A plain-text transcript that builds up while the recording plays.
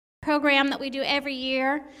program that we do every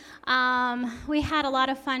year. We had a lot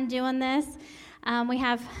of fun doing this. We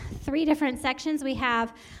have 3 different sections. We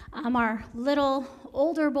have our little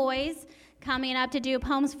older boys coming up to do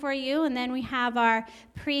poems for you, and then we have our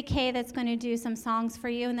pre-K that's going to do some songs for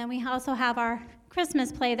you, and then we also have our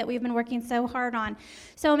Christmas play that we've been working so hard on.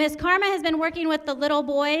 So Miss Karma has been working with the little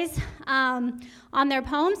boys on their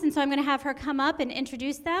poems, and so I'm going to have her come up and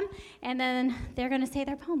introduce them, and then they're going to say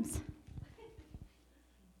their poems.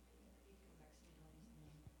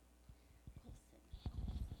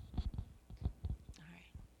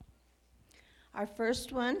 Our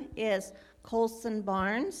first one is Colson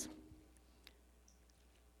Barnes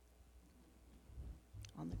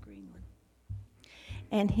on the green one.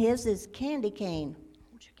 And his is Candy Cane.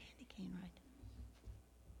 Hold your candy cane right.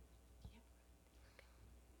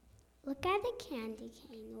 Look at the candy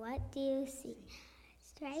cane. What do you see?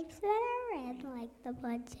 Stripes that are red like the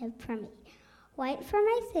blood shed for me. White for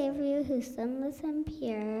my Savior who's sinless and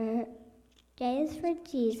pure. J is for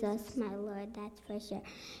Jesus, my Lord, that's for sure.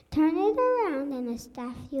 Turn it around and a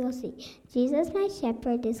staff you'll see. Jesus, my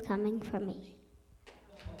shepherd, is coming for me.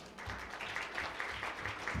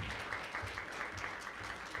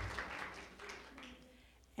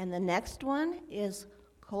 And the next one is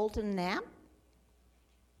Colton Knapp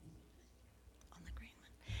on the green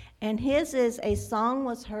one. And his is A Song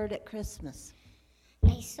Was Heard at Christmas.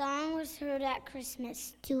 A song was heard at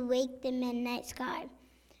Christmas to wake the midnight sky.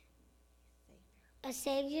 A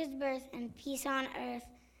Savior's birth and peace on earth,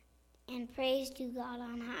 and praise to God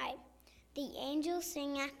on high. The angels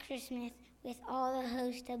sing at Christmas with all the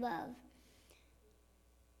host above.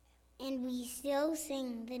 And we still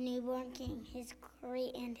sing the newborn King, his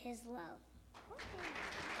glory and his love.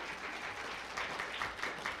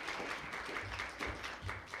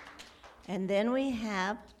 And then we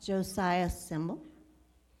have Josiah Symbol.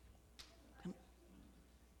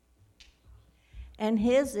 And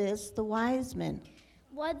his is The Wise Men.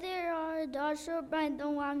 What there are, dogs shall bite the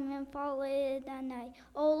wine and fall late at night.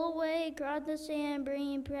 All away across the sand,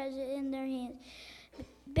 bringing present in their hands.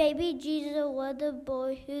 Baby Jesus was the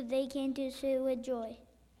boy who they came to see with joy.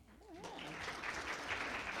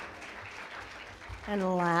 And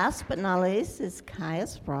last but not least is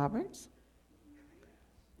Caius Roberts.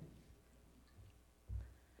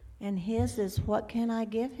 And his is What Can I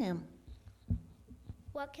Give Him?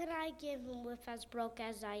 What can I give him if as broke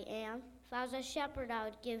as I am? If I was a shepherd, I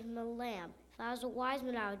would give him a lamb. If I was a wise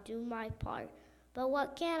man, I would do my part. But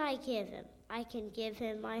what can I give him? I can give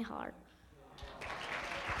him my heart.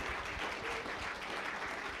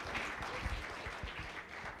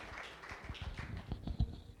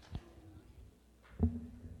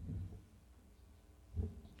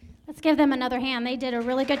 Let's give them another hand. They did a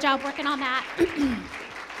really good job working on that.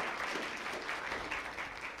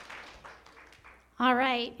 All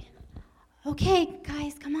right. Okay,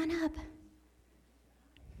 guys, come on up.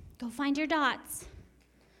 Go find your dots.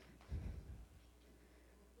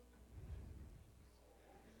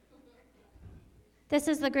 This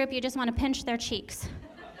is the group you just want to pinch their cheeks.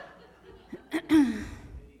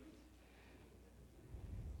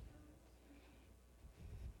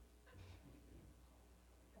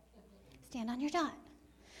 Stand on your dot.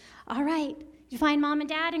 All right. Did you find Mom and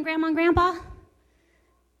Dad and Grandma and Grandpa? Did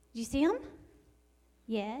you see them?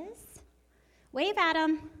 Yes. Wave at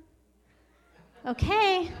them.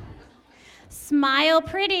 Okay. Smile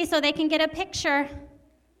pretty so they can get a picture.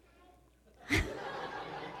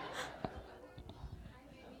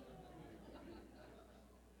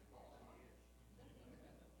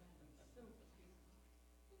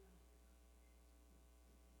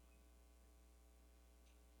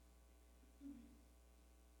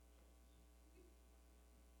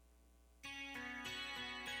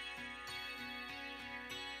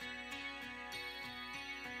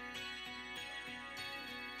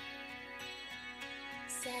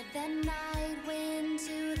 Said the night wind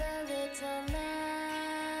to the little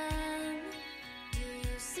lamb, do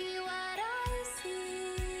you see what I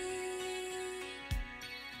see?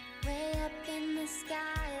 Way up in the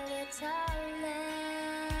sky, little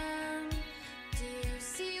lamb, do you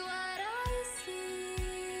see what I see?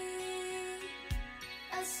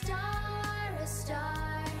 A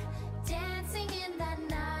star, dancing in the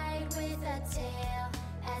night with a tail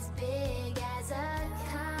as big as a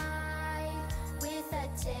kite. With a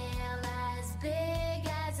tail as big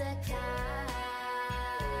as a kite.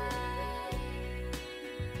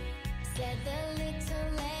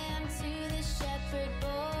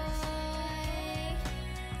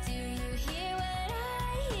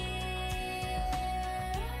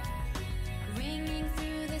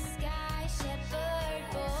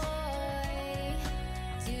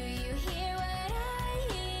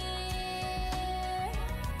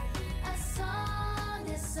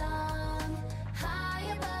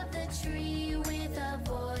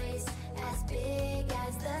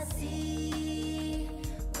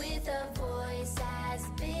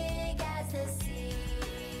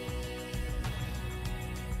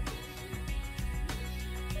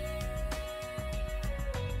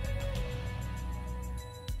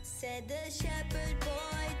 led the shepherd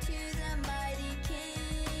boy to the mighty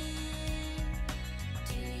king.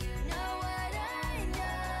 Do you know what I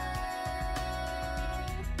know?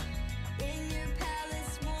 In your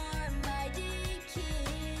palace warm, mighty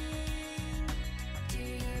king. Do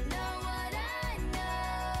you know what I know?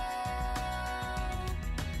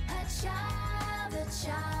 A child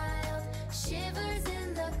shivers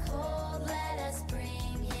in the cold. Let us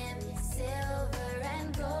bring him silver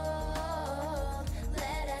and gold.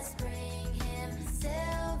 Let us bring him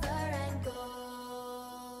silver and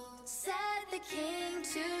gold. Said the king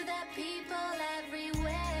to the people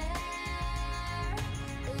everywhere.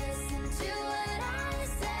 Listen to what I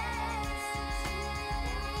say.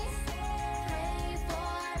 Pray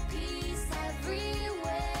for peace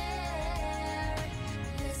everywhere.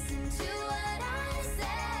 Listen to what I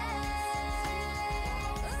say.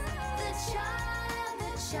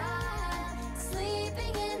 The child,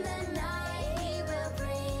 sleeping in the night, he will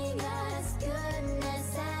bring us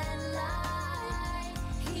goodness and light.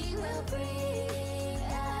 He will bring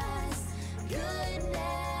us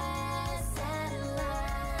goodness and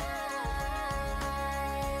light.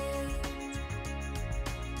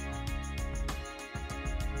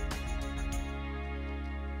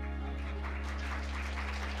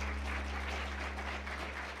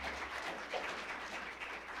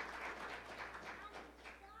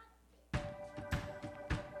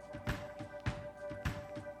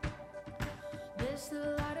 This the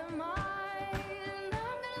light of mine, I'm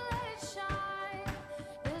gonna let it shine.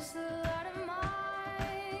 This the light of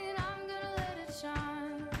mine, I'm gonna let it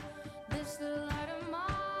shine. This the light of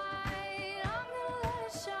mine, I'm gonna let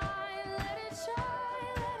it shine. Let it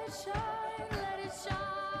shine, let it shine, let it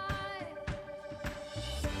shine.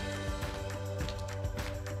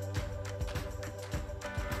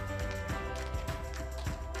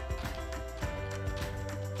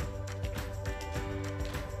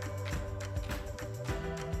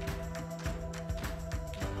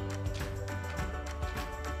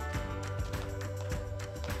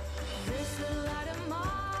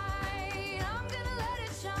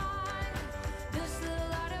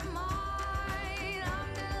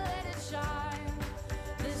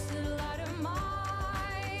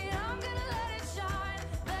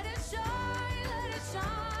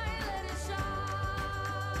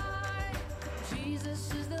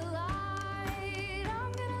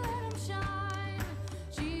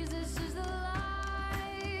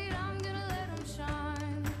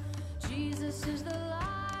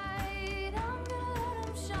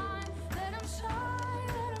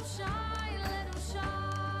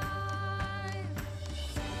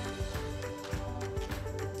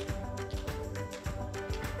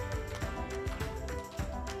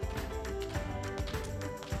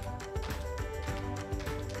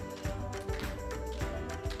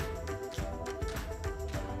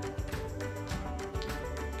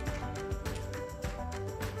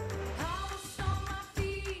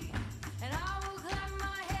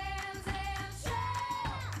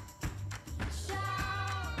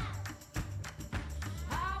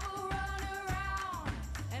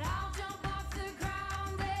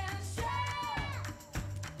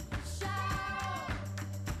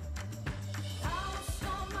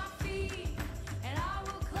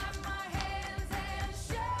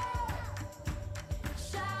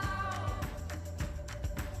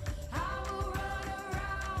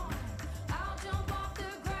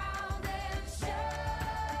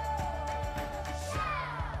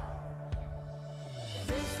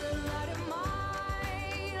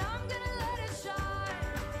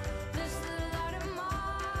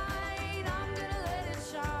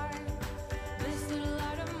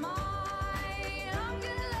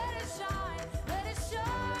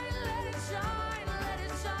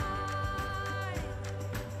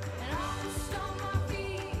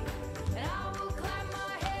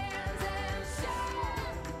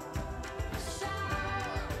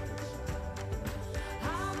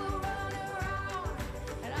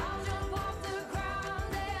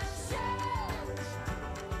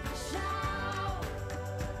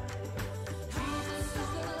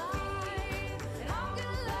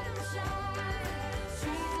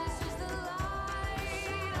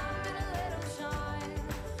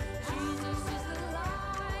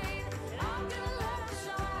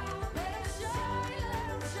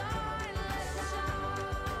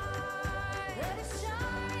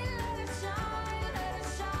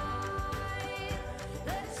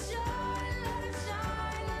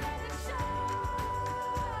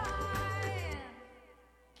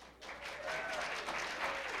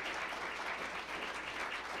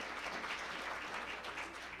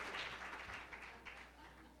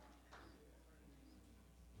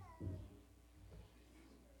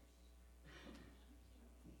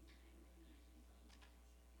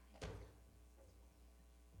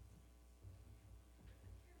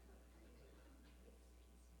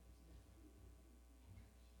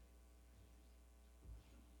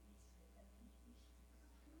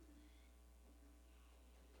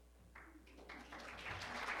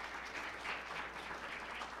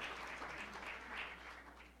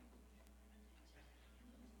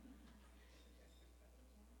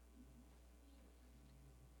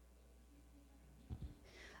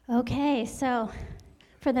 Okay, so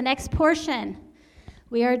for the next portion,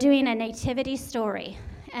 we are doing a nativity story.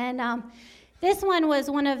 And this one was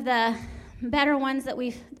one of the better ones that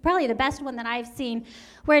probably the best one that I've seen,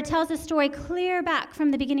 where it tells a story clear back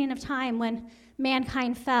from the beginning of time when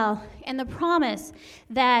mankind fell and the promise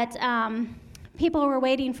that people were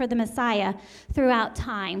waiting for the Messiah throughout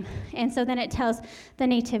time. And so then it tells the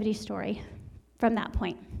nativity story from that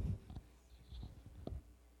point.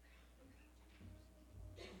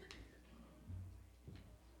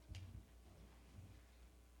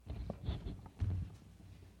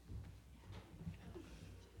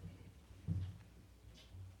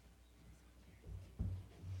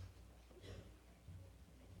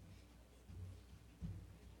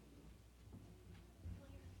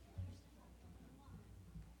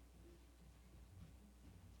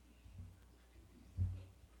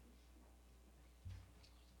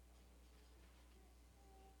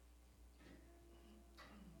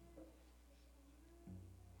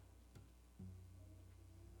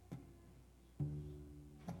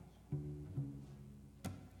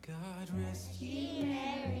 God rest ye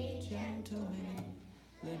merry gentlemen,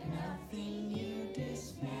 let nothing you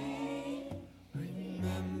dismay.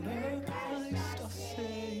 Remember Christ our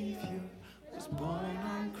Savior was born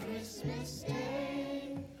on Christmas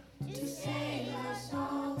Day to save us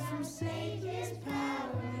all from Satan's power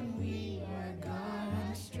when we were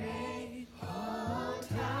gone astray. All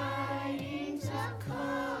tidings of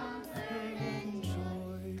comfort and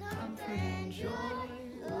joy, comfort and joy.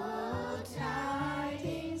 All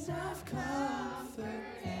tidings of comfort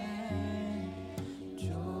and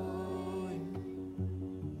joy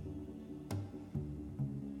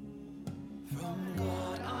from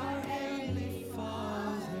God our Heavenly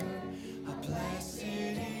Father, a blessed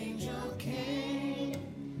angel came,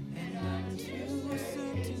 and unto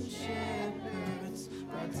certain shepherds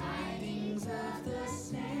brought tidings of the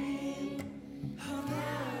same, how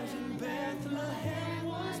that in Bethlehem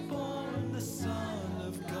was born the Son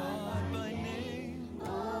of God by name.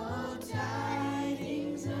 All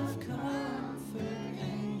tidings of comfort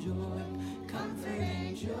and joy, comfort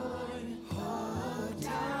and joy. All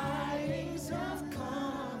tidings of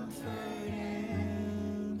comfort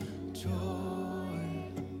and joy.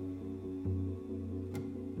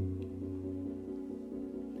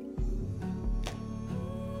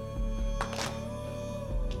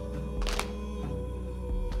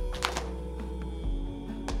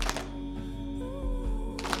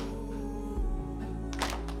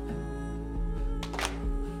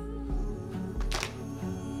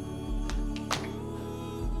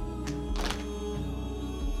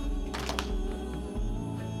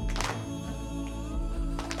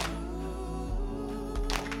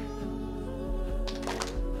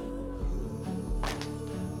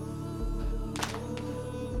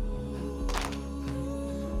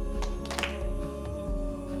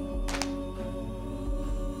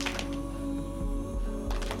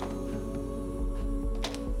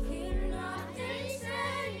 Fear not, they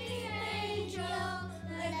send the angel,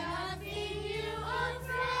 let nothing you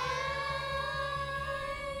afraid.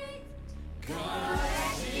 God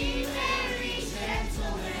rest ye merry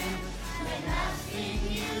gentlemen, let nothing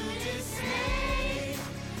you dismay.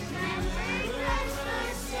 Remember Christ our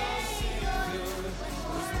Savior was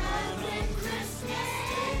born on Christmas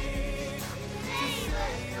Day.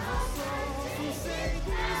 Save us all from Satan's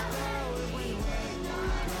power when we're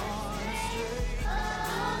gone astray.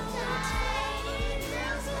 All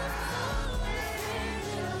tidings of comfort and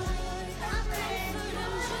joy, comfort and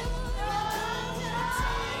joy. All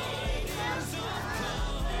tidings of comfort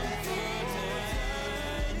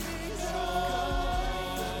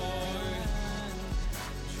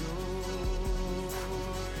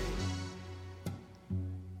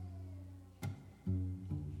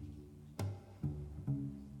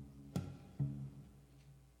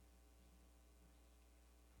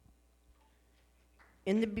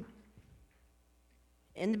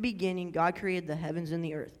In the beginning, God created the heavens and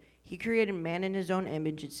the earth. He created man in his own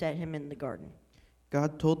image and set him in the garden.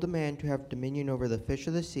 God told the man to have dominion over the fish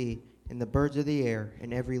of the sea and the birds of the air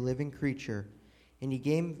and every living creature. And he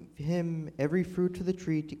gave him every fruit of the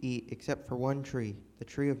tree to eat except for one tree, the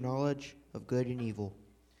tree of knowledge of good and evil.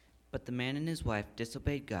 But the man and his wife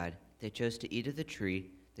disobeyed God. They chose to eat of the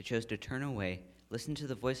tree. They chose to turn away, listen to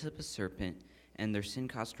the voice of a serpent, and their sin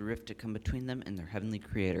caused a rift to come between them and their heavenly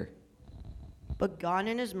Creator. But God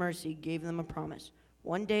in his mercy gave them a promise.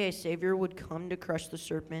 One day a Savior would come to crush the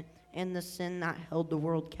serpent and the sin that held the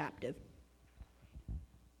world captive.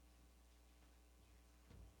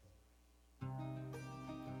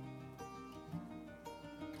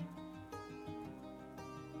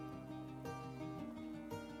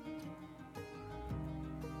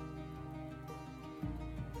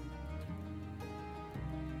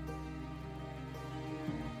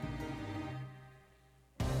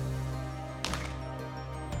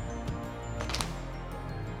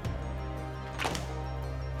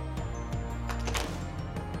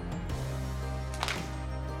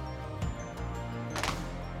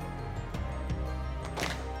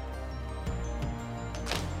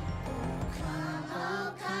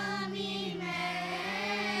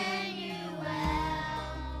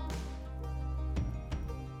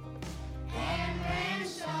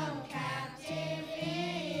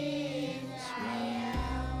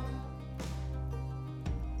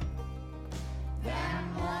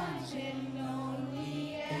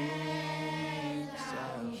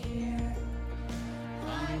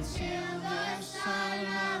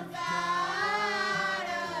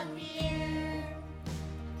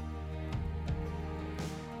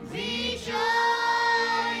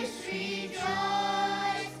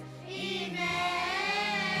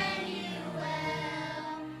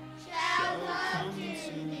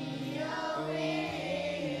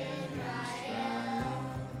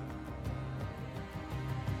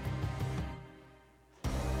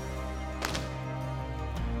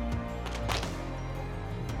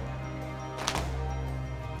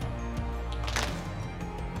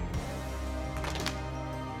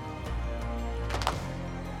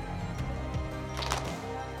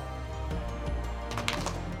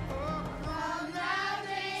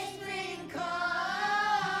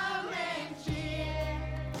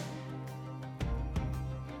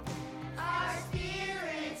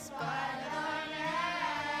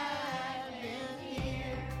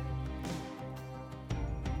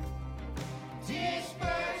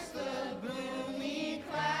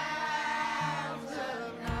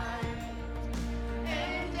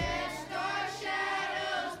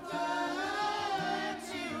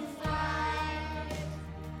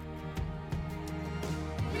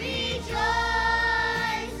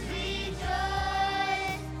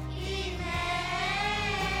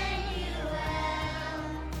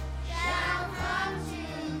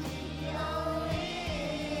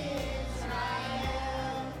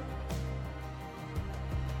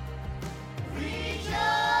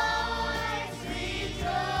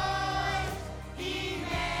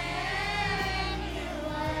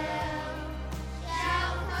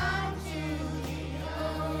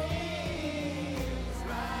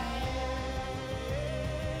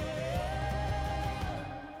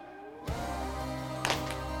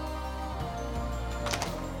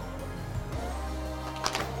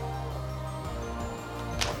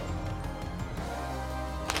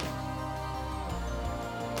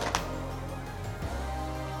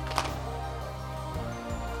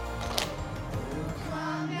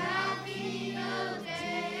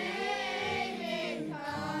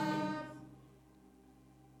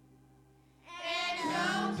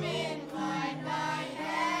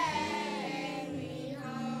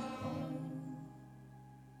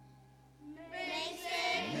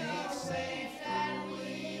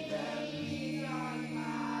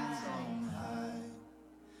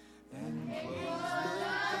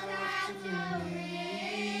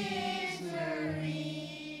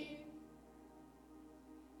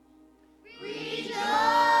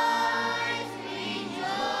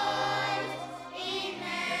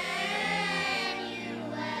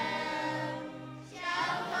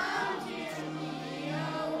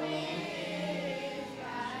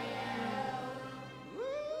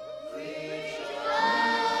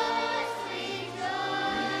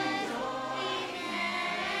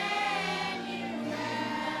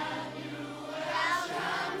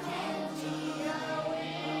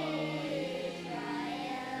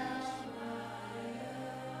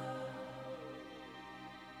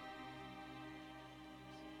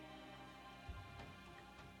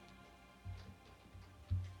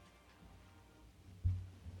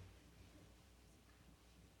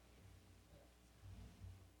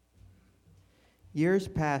 Years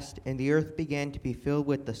passed, and the earth began to be filled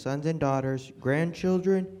with the sons and daughters,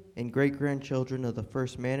 grandchildren, and great-grandchildren of the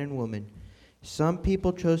first man and woman. Some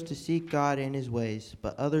people chose to seek God and his ways,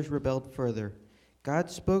 but others rebelled further.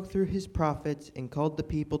 God spoke through his prophets and called the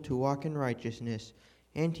people to walk in righteousness,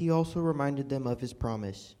 and he also reminded them of his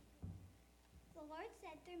promise. The Lord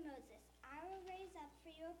said through Moses, I will raise up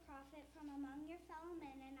for you a prophet from among your fellow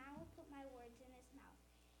men, and I will put my words in his mouth.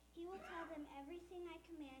 He will tell them everything I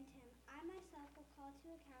command him. I myself will call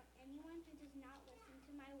to account anyone who does not listen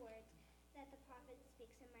to my words that the prophet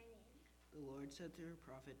speaks in my name. The Lord said through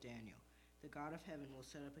prophet Daniel, the God of heaven will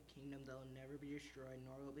set up a kingdom that will never be destroyed,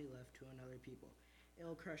 nor will be left to another people. It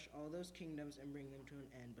will crush all those kingdoms and bring them to an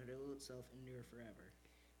end, but it will itself endure forever.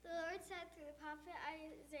 The Lord said through the prophet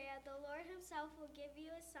Isaiah, the Lord himself will give you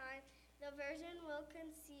a sign. The virgin will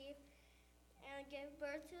conceive and give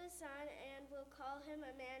birth to a son and will call him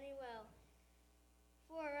Emmanuel.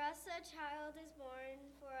 For us a child is born,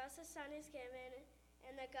 for us a son is given,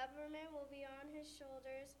 and the government will be on his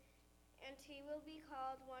shoulders, and he will be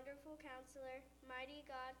called Wonderful Counselor, Mighty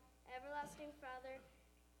God, Everlasting Father,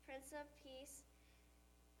 Prince of Peace.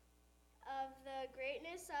 Of the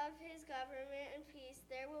greatness of his government and peace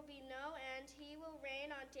there will be no end. He will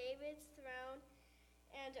reign on David's throne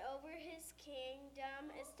and over his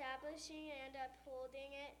kingdom, establishing and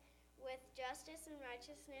upholding it with justice and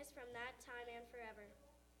righteousness from that time and forever.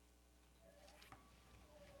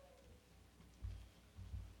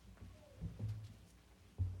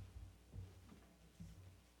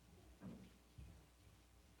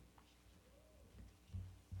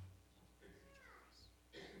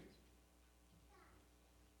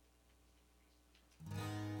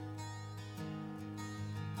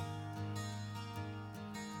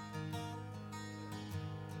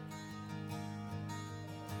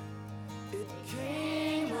 It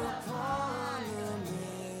came upon the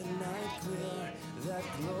midnight clear, that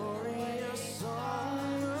glorious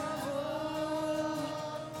song of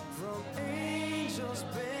old, from angels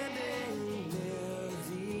bending near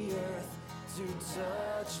the earth to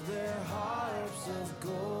touch their harps of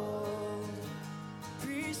gold.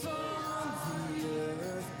 Peace on the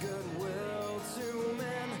earth, goodwill to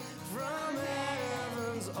men, from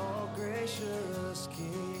heaven's all gracious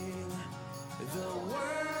King. The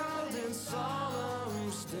world in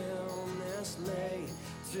solemn stillness lay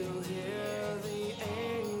to hear the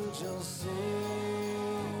angels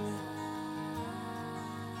sing.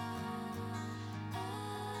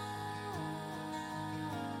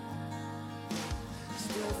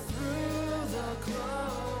 Still through the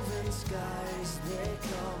cloven skies they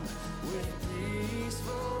come, with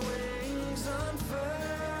peaceful wings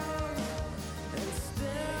unfurled, and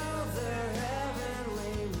still their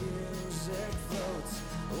heavenly music floats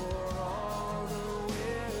o'er all the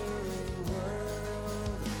weary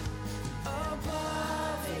world.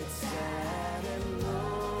 Above its sad and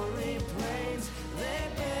lonely plains they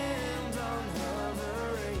bend on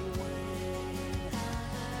hovering wing,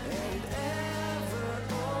 and ever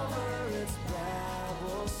over its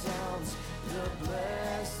babble sounds the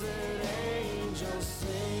blessed angels sing.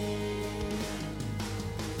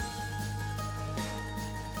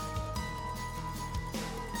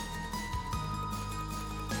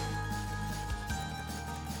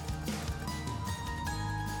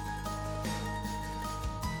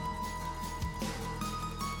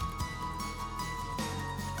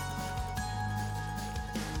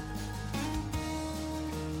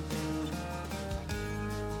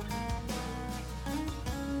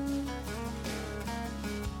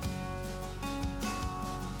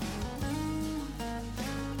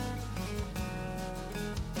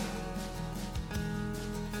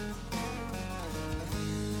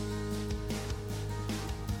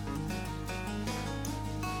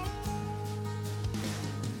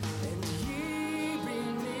 And ye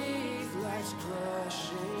beneath life's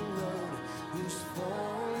crushing road, whose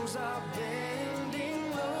forms are bending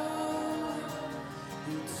low,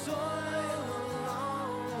 who toil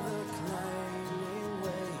along the climbing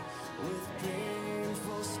way with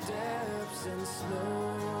painful steps and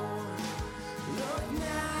slow. Look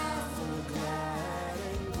now for glad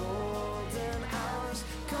and golden hours,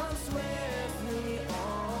 come swiftly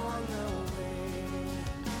on the way.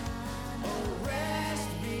 Oh, rest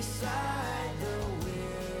beside the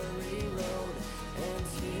weary road and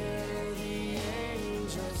hear the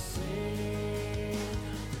angels sing.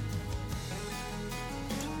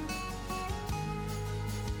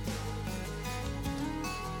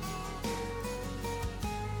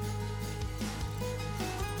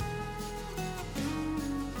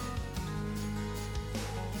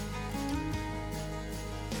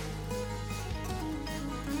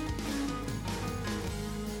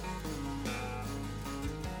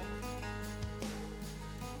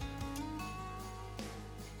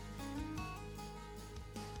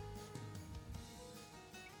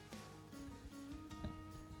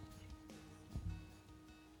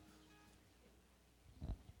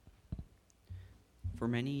 For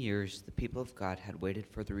many years, the people of God had waited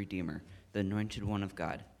for the Redeemer, the anointed one of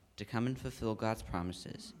God, to come and fulfill God's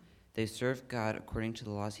promises. They served God according to the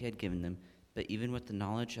laws he had given them, but even with the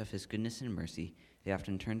knowledge of his goodness and mercy, they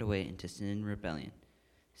often turned away into sin and rebellion.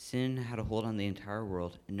 Sin had a hold on the entire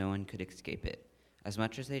world, and no one could escape it. As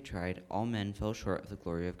much as they tried, all men fell short of the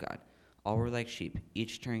glory of God. All were like sheep,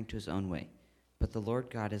 each turning to his own way. But the Lord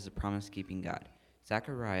God is a promise-keeping God.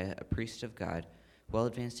 Zechariah, a priest of God, well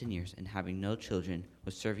advanced in years and having no children,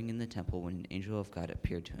 was serving in the temple when an angel of God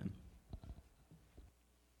appeared to him.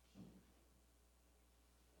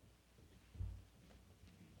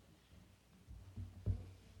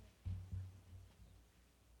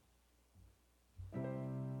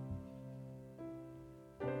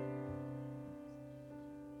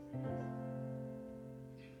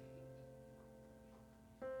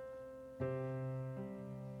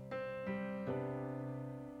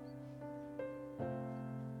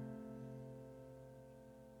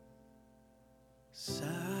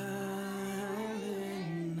 Silent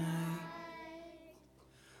night,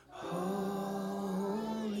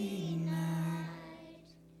 holy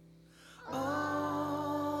night,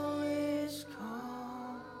 all is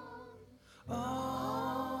calm,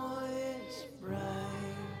 all is bright,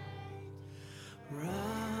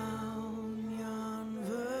 round yon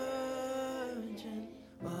virgin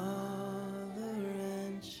mother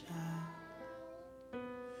and child,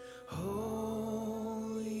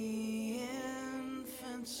 holy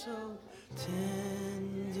infant, so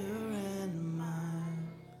tender and mild,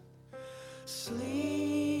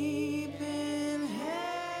 sleep in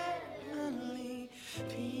heavenly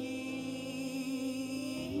peace,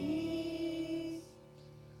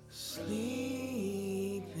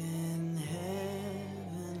 sleep in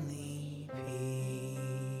heavenly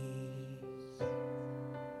peace.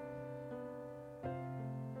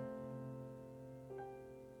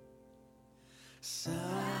 Silent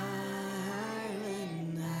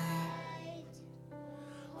night,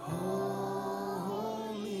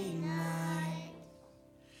 holy night,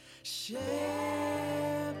 shepherds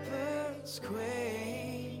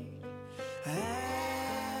quake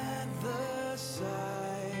at the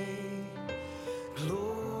sight,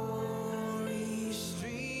 glory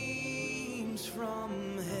streams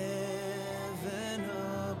from heaven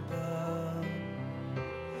above.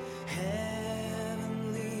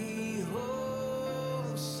 Heavenly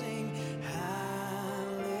hosts sing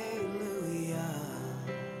hallelujah.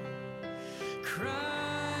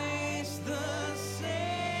 Christ the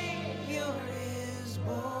Savior is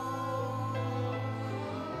born.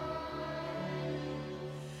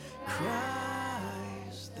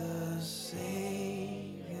 Christ the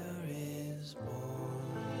Savior is born.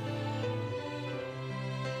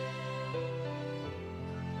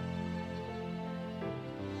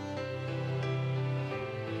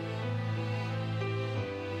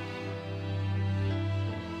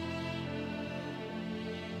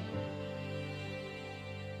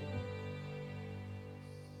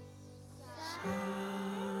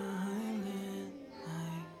 Silent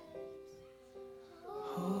night,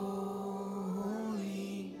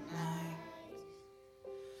 holy night,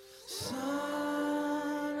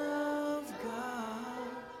 Son of God,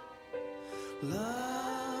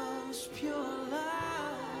 love's pure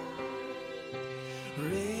light,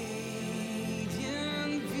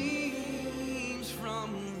 radiant beams from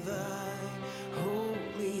thy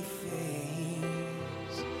holy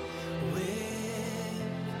face, with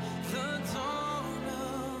the dawn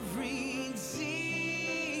of redeeming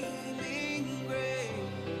grace.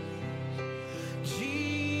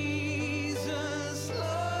 Jesus,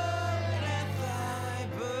 Lord, at thy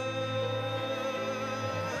birth.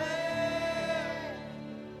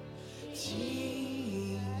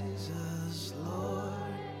 Jesus,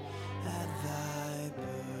 Lord, at thy birth.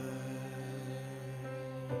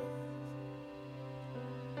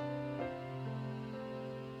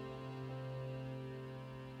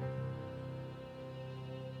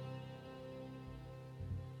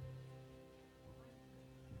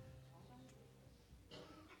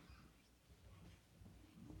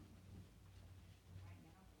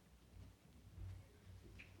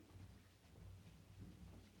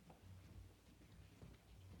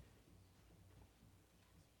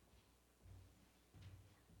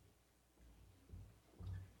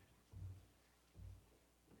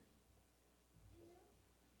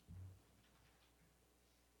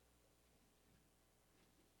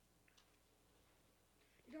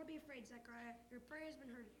 Do not be afraid, Zechariah. Your prayer has been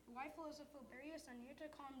heard. Your wife Elizabeth will bear you a son. You're to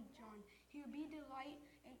call him John. He will be delight,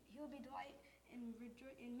 and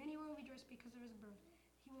many will rejoice because of his birth.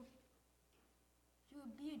 He will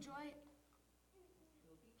be a joy.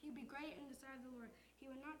 He will be great in the sight of the Lord. He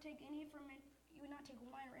will not take any from it. You he would not take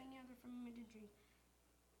wine or any other fermented drink.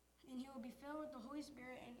 And he will be filled with the Holy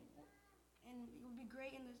Spirit, and he will be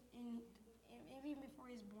great even before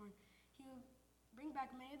he is born. He will bring back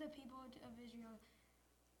many of the people of Israel.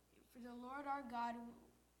 For the Lord our God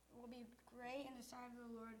will be great in the sight of the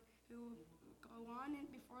Lord, who will go on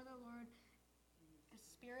before the Lord, a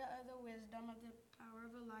spirit of the wisdom of the power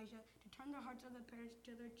of Elijah, to turn the hearts of the parents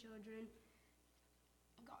to their children,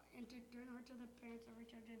 and to turn the hearts of the parents of their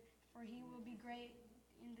children. For he will be great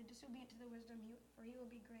in the disobedient to the wisdom. For he will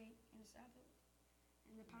be great in the Sabbath,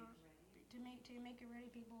 in the power to make a ready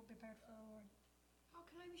people prepared for the Lord. How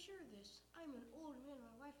can I be sure of this? I'm an old man.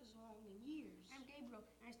 My life is long in years. I'm Gabriel,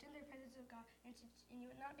 and I stand in the presence of God, and you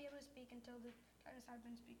would not be able to speak until the time has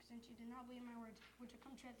been speak, since you did not believe my words, which will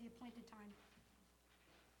come true at the appointed time.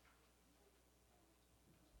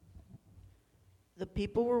 The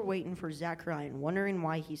people were waiting for Zechariah and wondering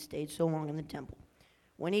why he stayed so long in the temple.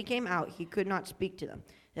 When he came out, he could not speak to them.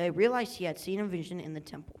 They realized he had seen a vision in the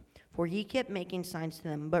temple, for he kept making signs to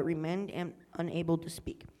them, but remained unable to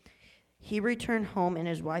speak. He returned home, and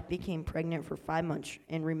his wife became pregnant for 5 months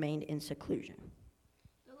and remained in seclusion.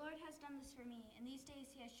 The Lord has done this for me. In these days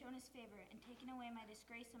he has shown his favor and taken away my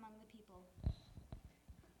disgrace among the people.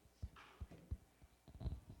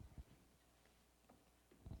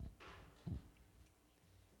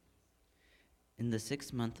 In the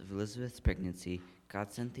 6th month of Elizabeth's pregnancy,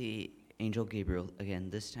 God sent the angel Gabriel again,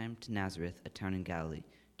 this time to Nazareth, a town in Galilee,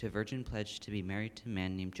 to a virgin pledged to be married to a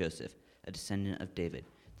man named Joseph, a descendant of David.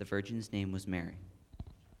 The virgin's name was Mary.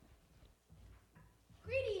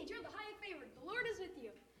 Greetings, you're the highly favored. The Lord is with you.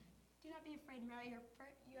 Do not be afraid, Mary.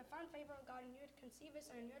 You have found favor with God, and you would conceive a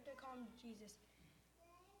son, and you are to call him Jesus.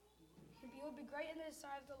 He will be great in the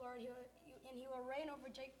sight of the Lord, and he will reign over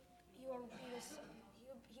Jacob. He will be the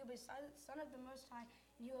son of the Most High,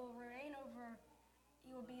 and he will reign over. He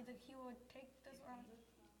will take the throne,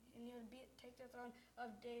 and he will take the throne of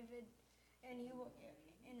David, and he will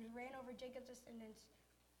reign over Jacob's descendants.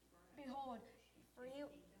 Behold, for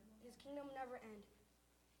his kingdom will never end.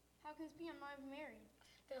 How can this be? I'm not even married.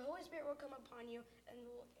 The Holy Spirit will come upon you, and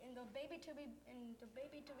the baby to be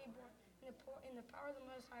born in the power of the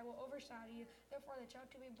Most High will overshadow you. Therefore, the child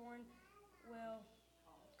to be born will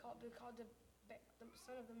be called the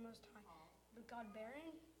Son of the Most High. But God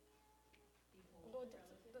barren. Behold,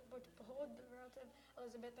 the relative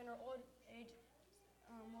Elizabeth in her old age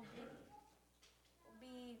will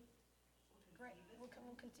be great. Will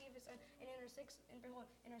conceive a son, and in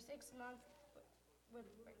her sixth month,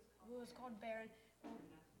 who is called barren,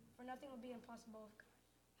 for nothing will be impossible with God.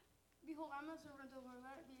 Behold, I'm a servant of the Lord.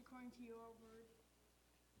 Let it be according to your word.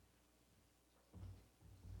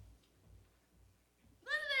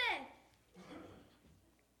 Elizabeth!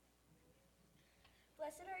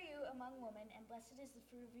 Blessed are you among women, and blessed is the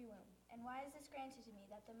fruit of your womb. And why is this granted to me,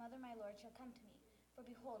 that the mother my Lord shall come to me? For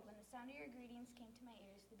behold, when the sound of your greetings came to my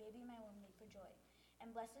ears, the baby in my womb leaped for joy.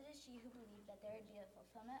 And blessed is she who believed that there would be a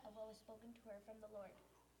fulfillment of what was spoken to her from the Lord.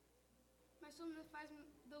 My soul magnifies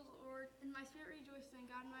the Lord, and my spirit rejoices in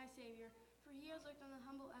God my Savior, for he has looked on the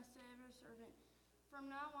humble estate of his servant. From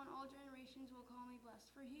now on all generations will call me blessed,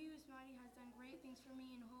 for he who is mighty has done great things for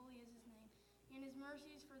me, and holy is his name. And his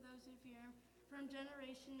mercy is for those who fear him, from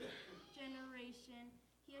generation to generation.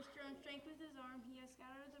 He has shown strength with his arm, he has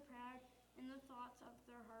scattered the proud in the thoughts of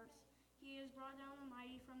their hearts. He has brought down the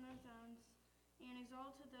mighty from their thrones, and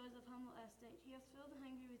exalted those of humble estate. He has filled the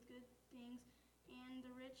hungry with good things, and the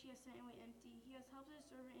rich he has sent away empty. He has helped his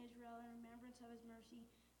servant Israel in remembrance of his mercy,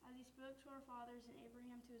 as he spoke to our fathers and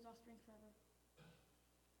Abraham to his offspring forever.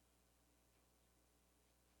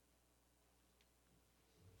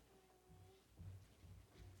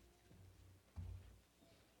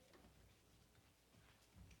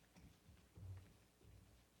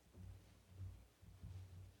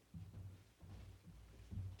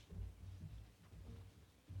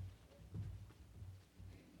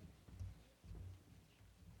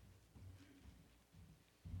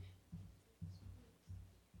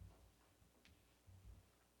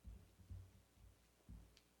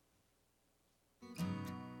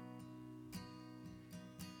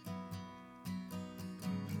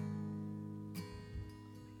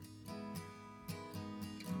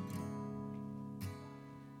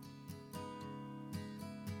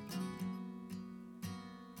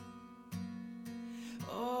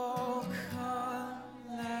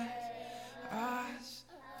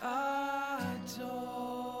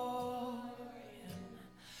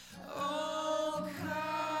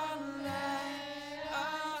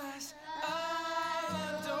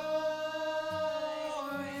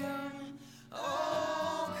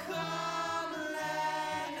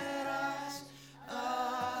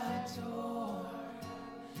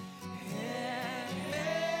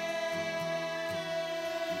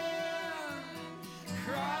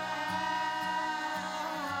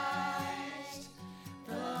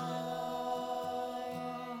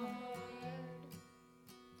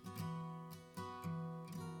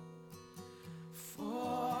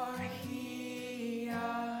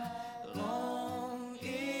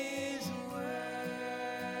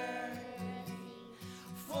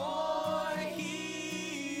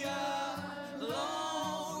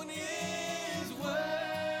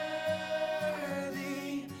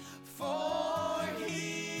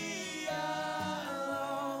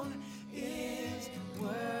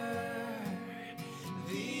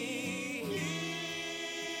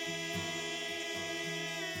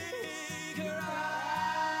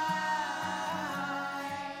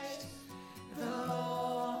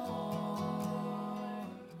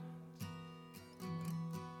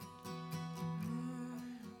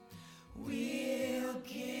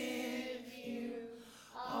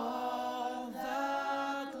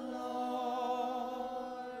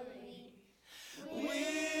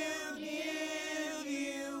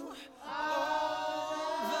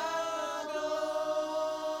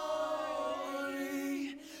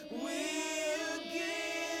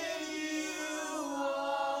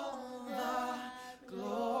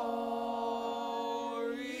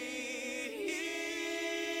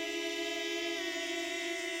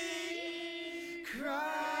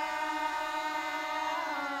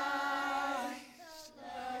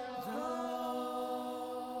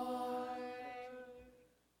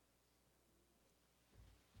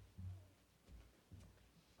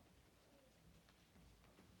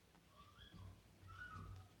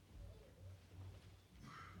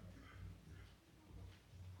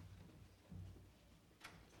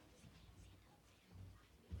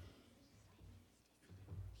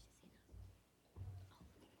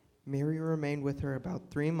 Mary remained with her about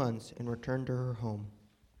 3 months and returned to her home.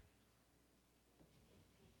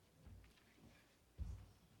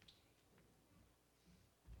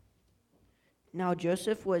 Now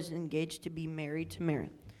Joseph was engaged to be married to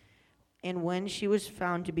Mary. And when she was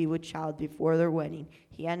found to be with child before their wedding,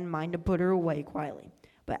 he had in mind to put her away quietly.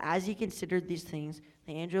 But as he considered these things,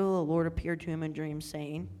 the angel of the Lord appeared to him in dreams,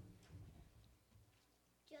 saying,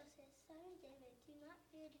 Joseph, son of David, do not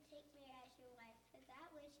fear to take Mary as your wife, for that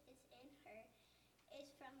which is in her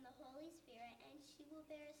is from the Holy Spirit, and she will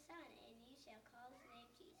bear a son, and you shall call his name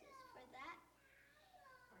Jesus.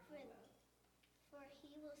 For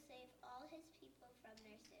he will save all his people from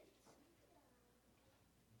their sins.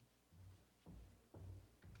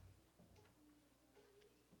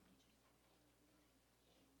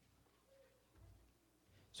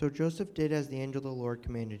 So Joseph did as the angel of the Lord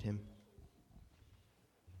commanded him.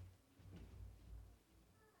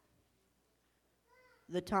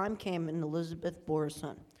 The time came and Elizabeth bore a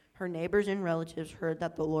son. Her neighbors and relatives heard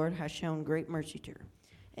that the Lord had shown great mercy to her,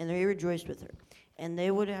 and they rejoiced with her. And they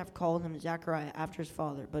would have called him Zechariah after his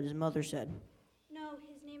father, but his mother said, No,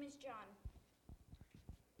 his name is John.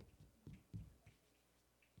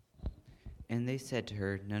 And they said to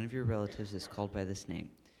her, None of your relatives is called by this name.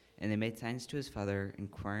 And they made signs to his father,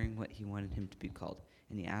 inquiring what he wanted him to be called.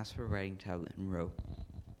 And he asked for a writing tablet and wrote.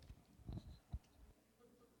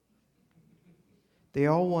 They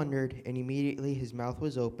all wondered, and immediately his mouth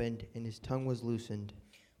was opened and his tongue was loosened.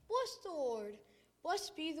 Bless the Lord.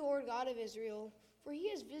 Blessed be the Lord God of Israel, for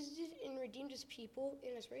he has visited and redeemed his people,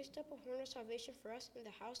 and has raised up a horn of salvation for us in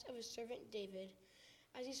the house of his servant David,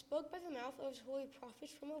 as he spoke by the mouth of his holy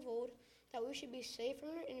prophets from of old, that we should be saved from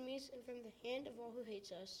our enemies and from the hand of all who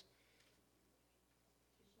hates us,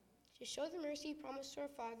 to show the mercy he promised to our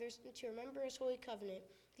fathers, and to remember his holy covenant,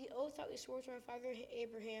 the oath that we swore to our father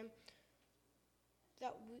Abraham,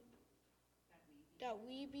 that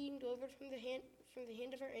we being delivered from the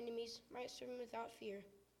hand of our enemies might serve him without fear.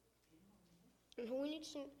 In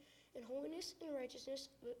holiness and righteousness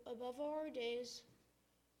above all our days,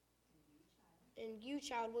 and you,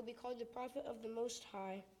 child, will be called the prophet of the Most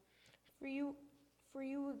High. For you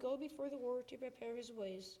will go before the Lord to prepare his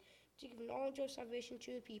ways, to give knowledge of salvation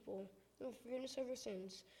to the people, and forgiveness of our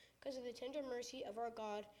sins, because of the tender mercy of our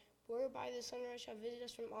God, whereby the sunrise shall visit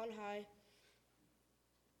us from on high,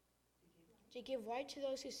 to give light to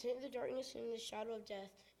those who sit in the darkness and in the shadow of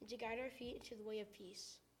death, and to guide our feet into the way of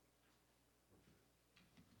peace.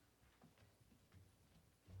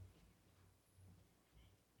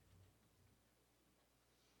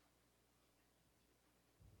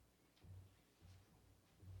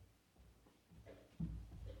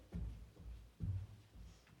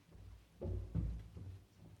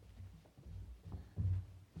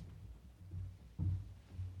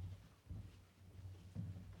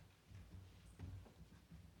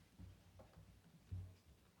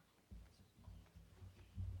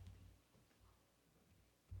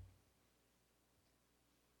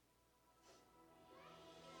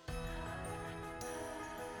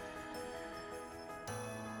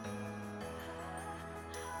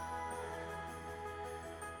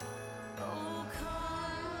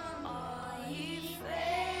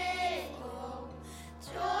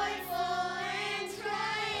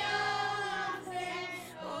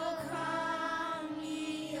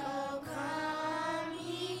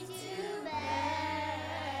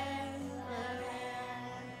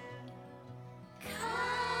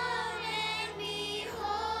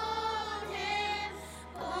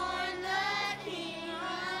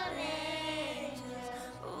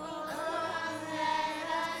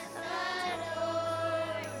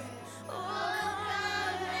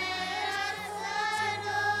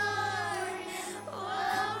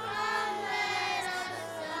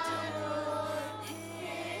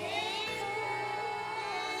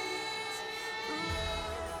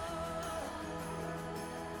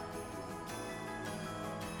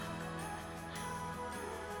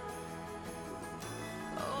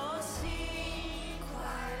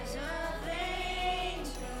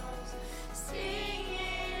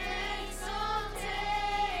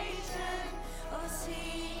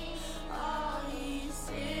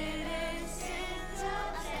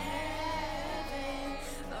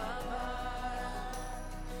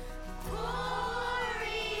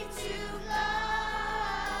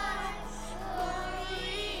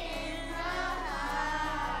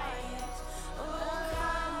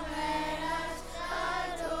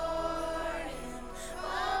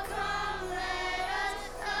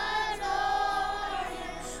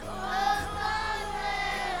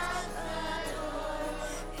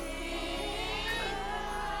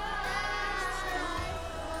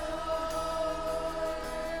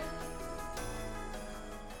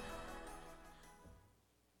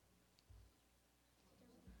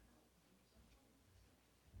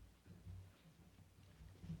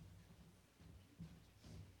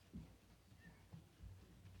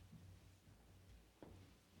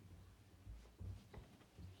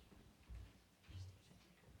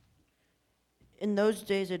 In those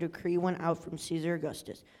days, a decree went out from Caesar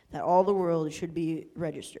Augustus that all the world should be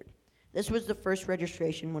registered. This was the first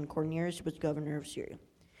registration when Quirinius was governor of Syria.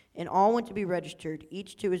 And all went to be registered,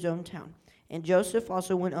 each to his own town. And Joseph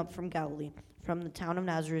also went up from Galilee, from the town of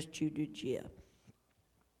Nazareth to Judea,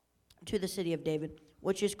 to the city of David,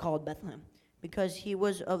 which is called Bethlehem, because he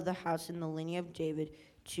was of the house in the lineage of David,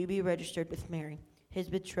 to be registered with Mary, his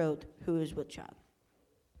betrothed, who is with child.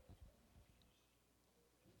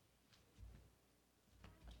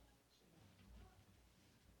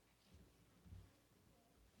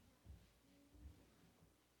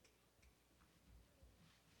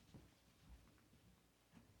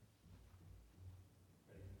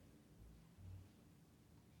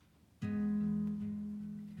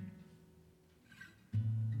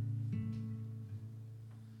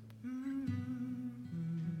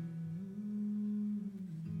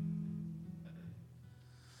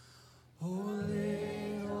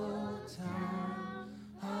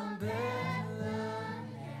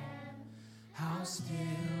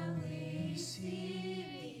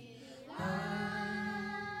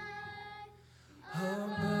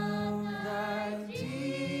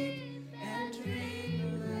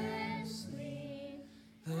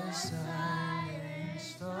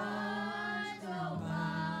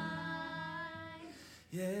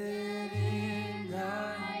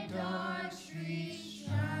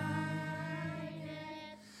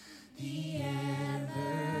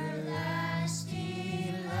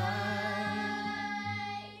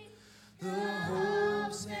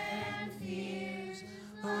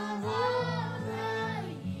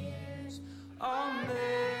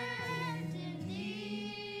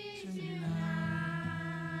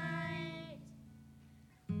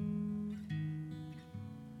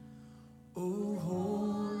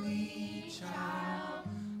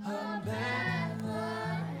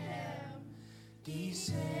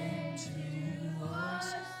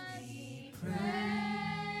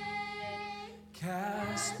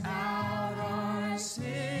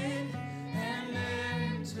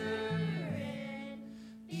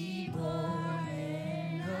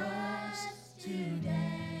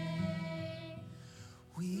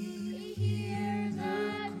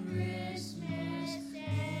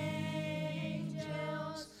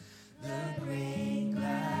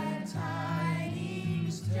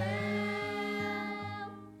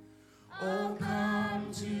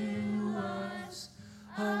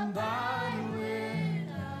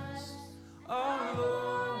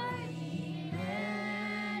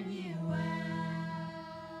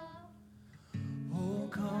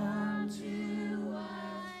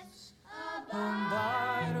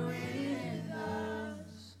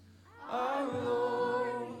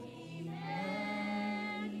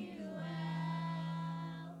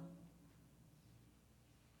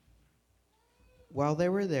 While they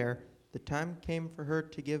were there, the time came for her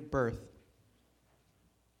to give birth.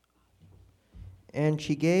 And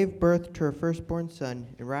she gave birth to her firstborn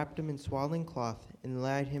son, and wrapped him in swaddling cloth, and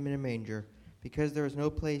laid him in a manger, because there was no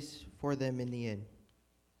place for them in the inn.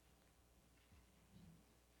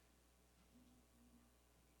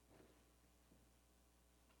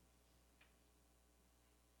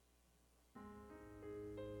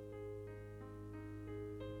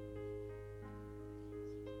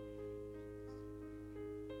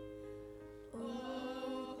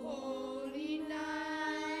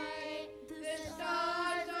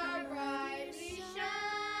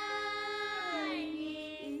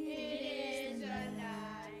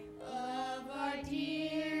 Our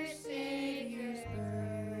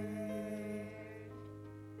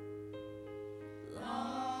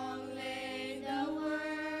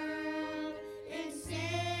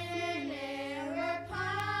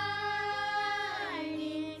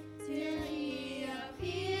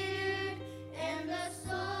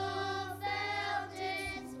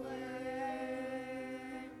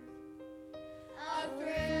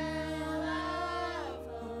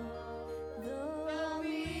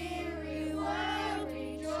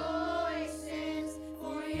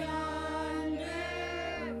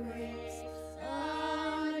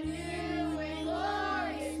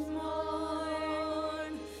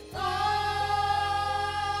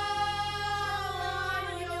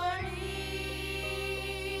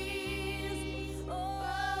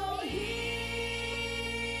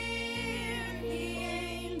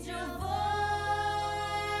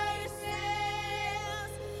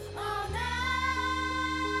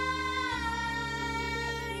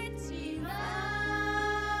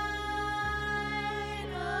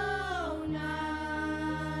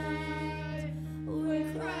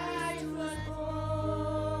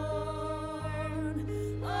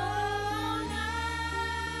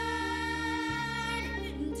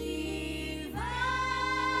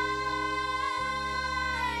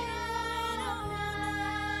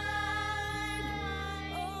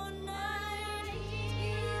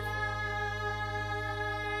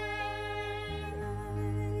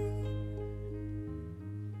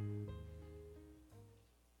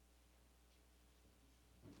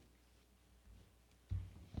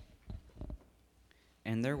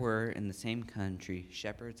And there were in the same country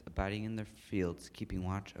shepherds abiding in their fields, keeping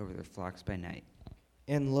watch over their flocks by night.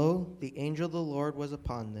 And lo, the angel of the Lord was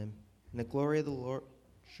upon them, and the glory of the Lord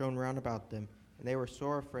shone round about them, and they were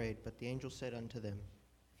sore afraid. But the angel said unto them,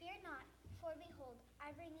 Fear not, for behold,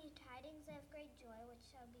 I bring you tidings of great joy, which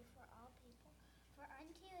shall be for all people. For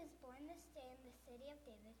unto you is born this day in the city of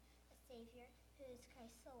David a Savior, who is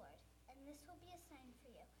Christ the Lord. And this will be a sign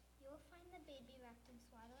for you. You will find the baby wrapped in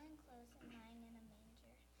swaddling clothes and lying in a manger.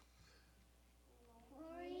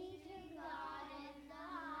 Glory to God in the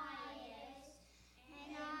highest,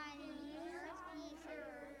 and on earth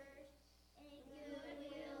peace, and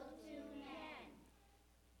goodwill to men.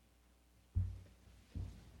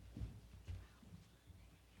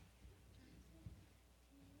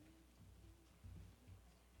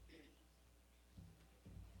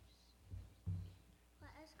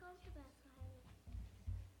 Let us go to Bethlehem.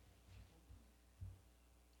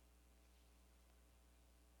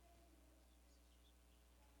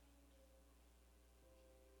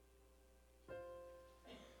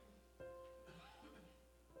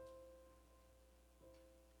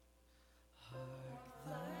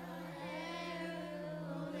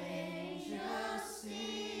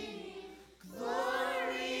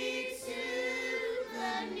 Glory to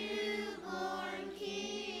the newborn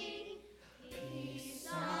King. Peace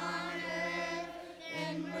on earth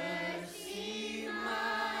and mercy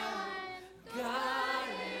mild. God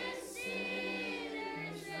and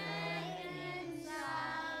sinners reconciled.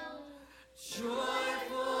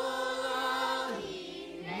 Joyful all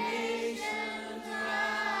ye nations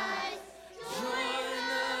rise. Join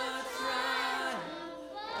the triumph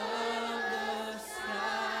of the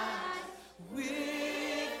skies.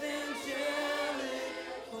 With angelic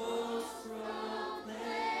hosts proclaim,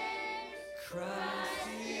 Christ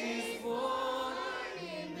is born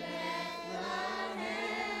in Bethlehem.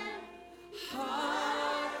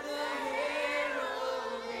 Hark the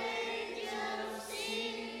herald angels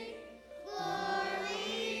sing,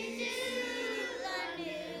 glory to the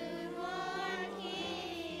newborn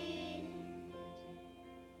King.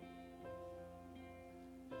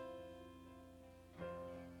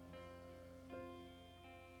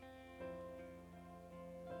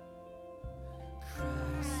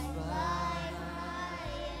 Christ by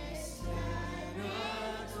highest and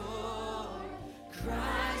adored,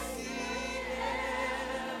 Christ the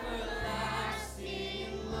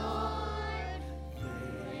everlasting Lord.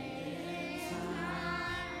 Great in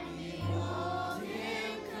time, behold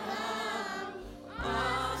him come,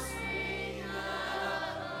 offspring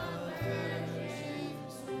of a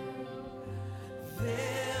virgin's womb.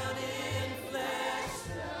 Veiled in flesh,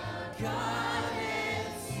 the Godhead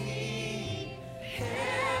seen,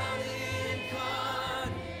 held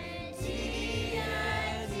incarnate,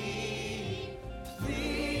 deity,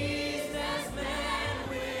 pleased as man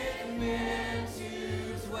with men to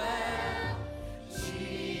dwell.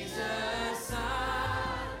 Jesus,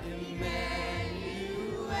 our Emmanuel.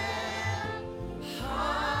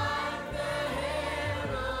 Hark the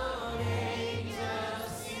herald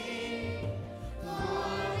angels sing,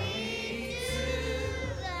 glory to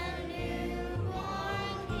the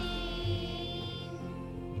newborn King.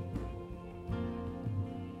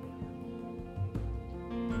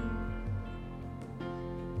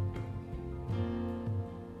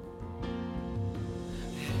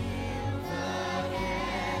 Hail the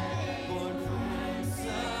heaven-born Prince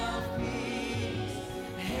of Peace.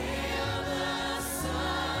 Hail the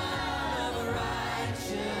Son of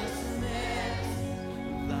Righteousness.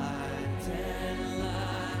 Light and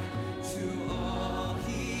life to all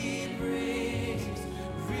he brings.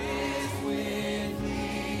 Rich with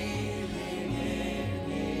healing in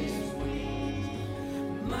his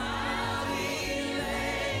wings. Mild he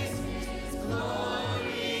lays his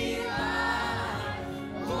glory by.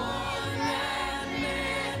 Born that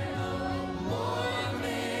man no more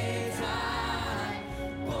may die.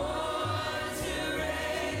 Born to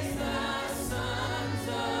raise the sons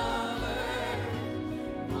of earth.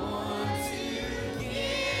 Born to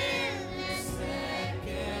give the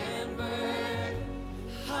second birth.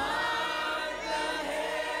 Hark the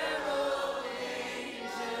herald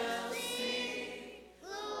angels sing,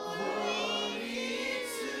 glory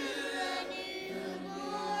to the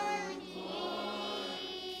newborn King.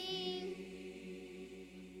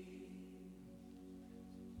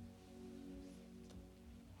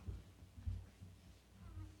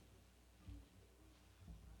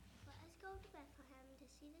 Let us go to Bethlehem to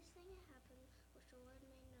see this thing that happened, which the Lord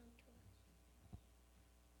made known to us.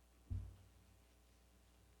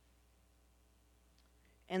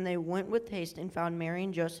 And they went with haste and found Mary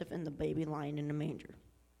and Joseph and the baby lying in a manger.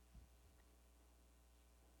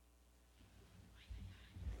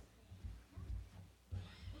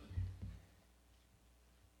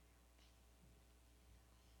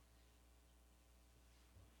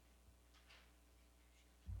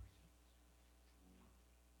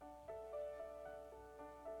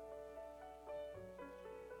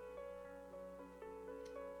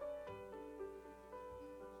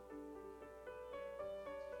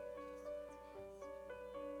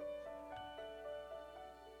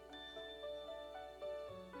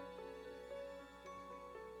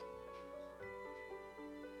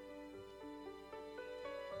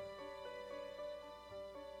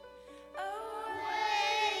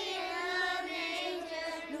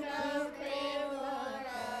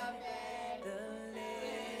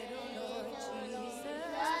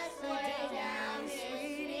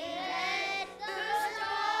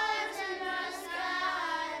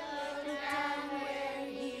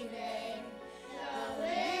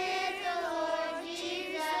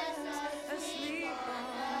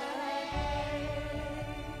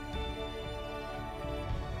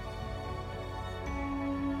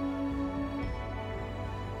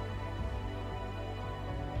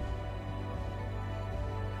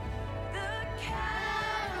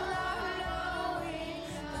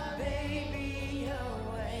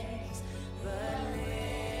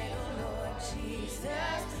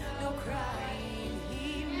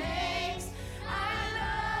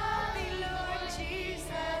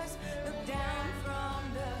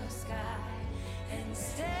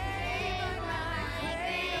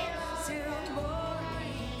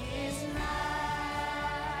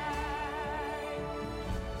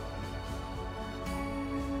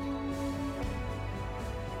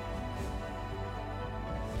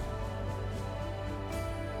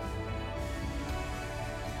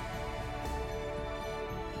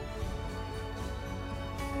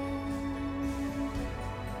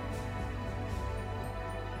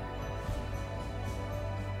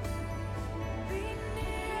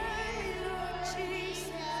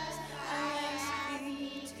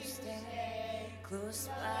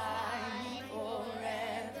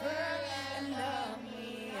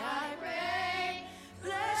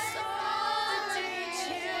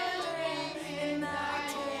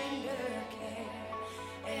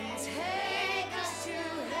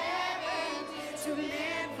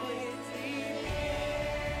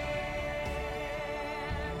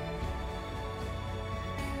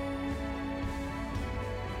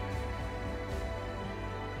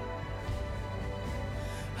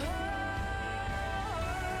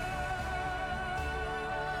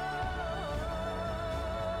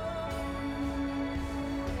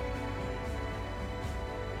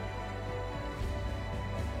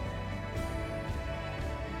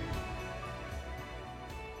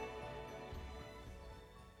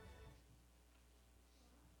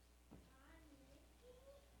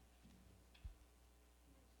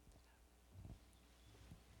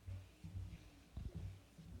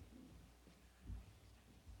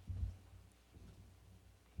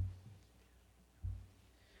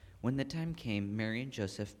 When the time came, Mary and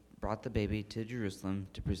Joseph brought the baby to Jerusalem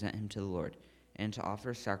to present him to the Lord, and to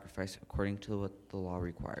offer a sacrifice according to what the law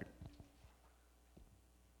required.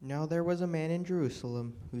 Now there was a man in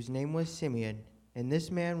Jerusalem whose name was Simeon, and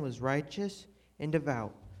this man was righteous and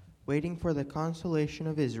devout, waiting for the consolation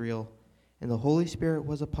of Israel, and the Holy Spirit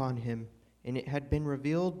was upon him, and it had been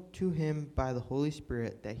revealed to him by the Holy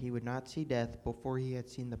Spirit that he would not see death before he had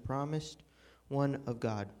seen the promised one of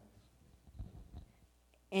God.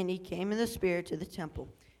 And he came in the Spirit to the temple,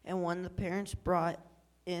 and when the parents brought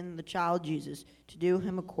in the child Jesus to do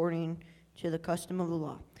him according to the custom of the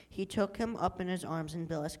law, he took him up in his arms and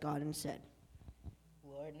blessed God and said,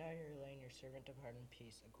 Lord, now you're letting your servant depart in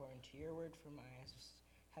peace, according to your word, for my eyes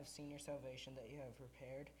have seen your salvation that you have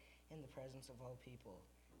prepared in the presence of all people,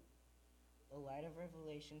 the light of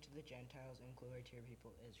revelation to the Gentiles and glory to your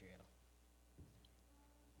people Israel.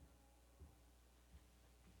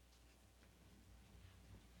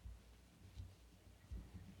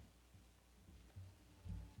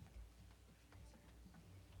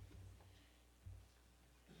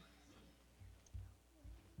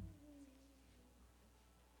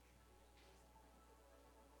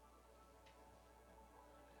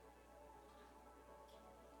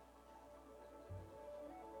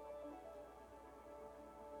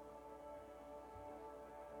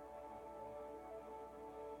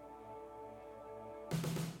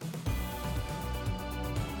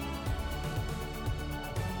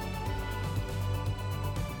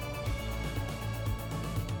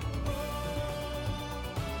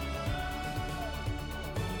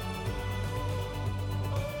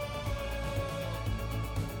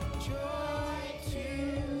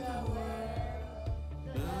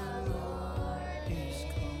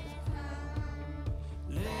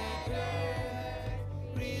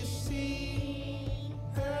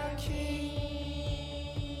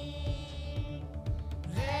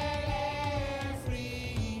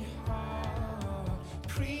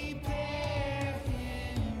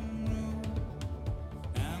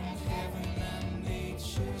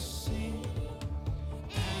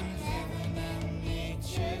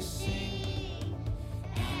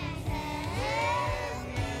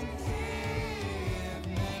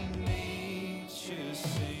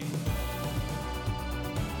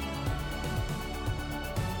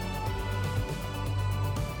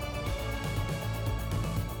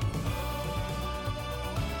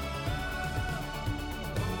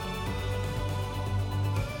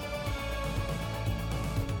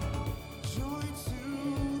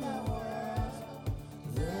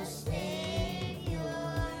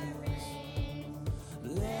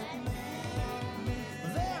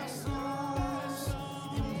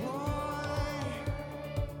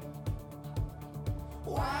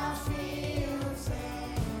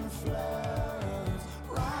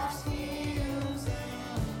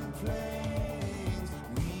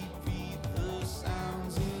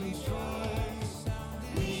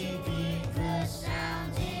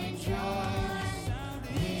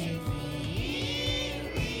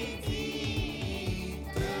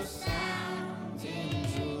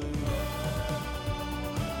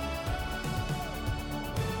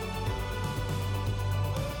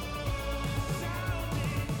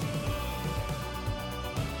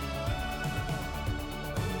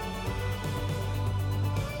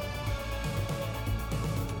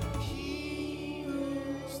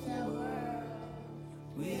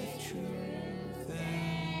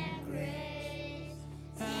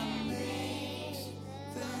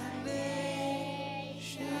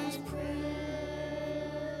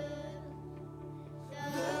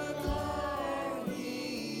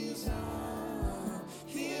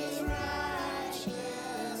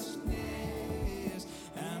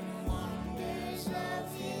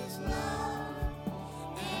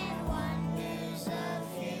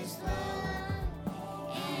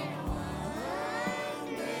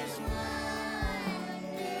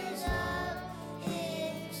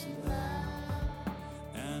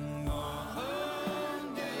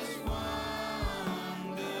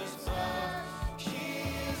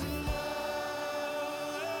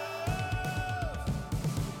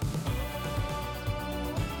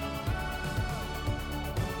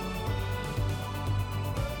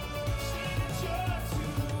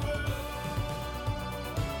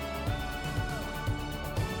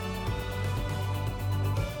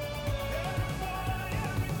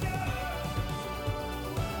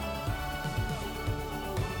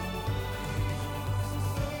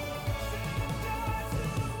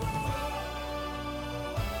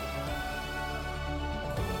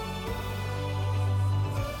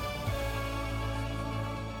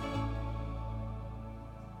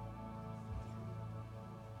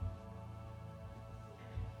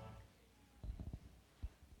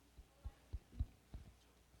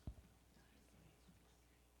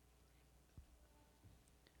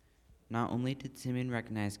 Not only did Simeon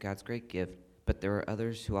recognize God's great gift, but there were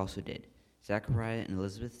others who also did. Zechariah and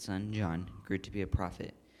Elizabeth's son John grew to be a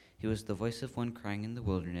prophet. He was the voice of one crying in the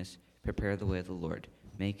wilderness, "Prepare the way of the Lord,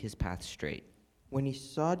 make his path straight." When he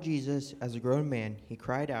saw Jesus as a grown man, he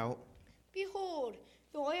cried out, Behold,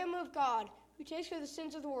 the Lamb of God, who takes away the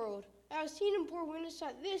sins of the world. I have seen and bore witness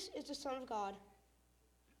that this is the Son of God.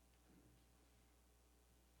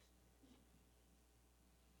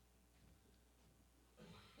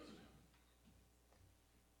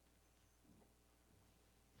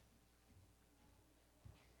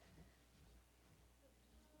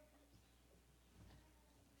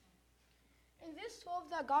 And this love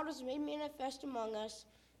that God was made manifest among us,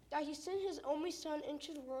 that he sent his only Son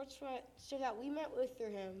into the world so that we might live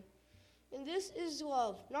through him. And this is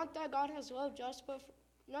love, not that God has loved us,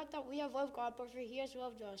 not that we have loved God, but for he has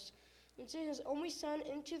loved us, and sent his only Son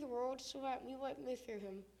into the world so that we might live through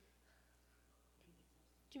him.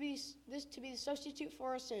 To be the substitute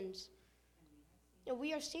for our sins. And we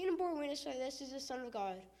have seen and borne witness that this is the Son of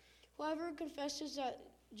God. Whoever confesses that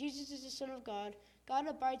Jesus is the Son of God, God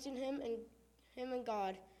abides in him and him and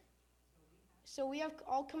God. So we have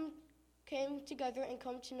all came together and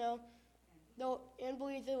come to know and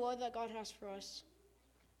believe the love that God has for us.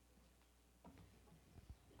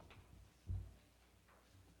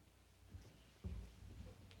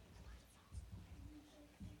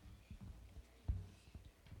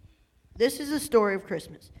 This is the story of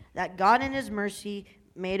Christmas, that God in his mercy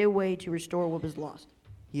made a way to restore what was lost.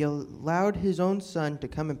 He allowed his own Son to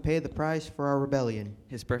come and pay the price for our rebellion.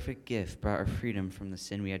 His perfect gift brought our freedom from the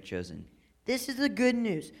sin we had chosen. This is the good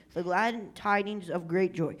news, the glad tidings of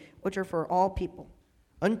great joy, which are for all people.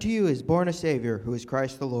 Unto you is born a Savior, who is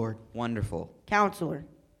Christ the Lord. Wonderful, Counselor,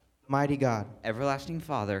 Mighty God, everlasting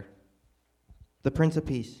Father, the Prince of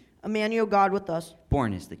Peace. Emmanuel, God with us.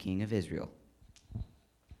 born is the King of Israel.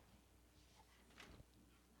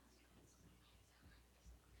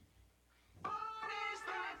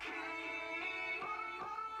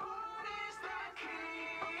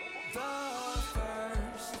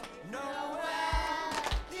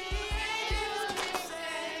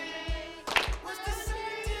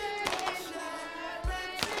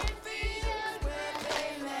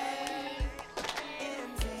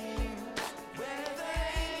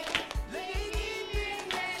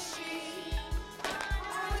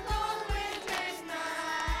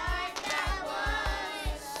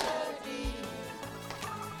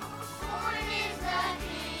 Born is the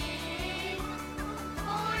King,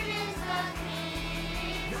 born is the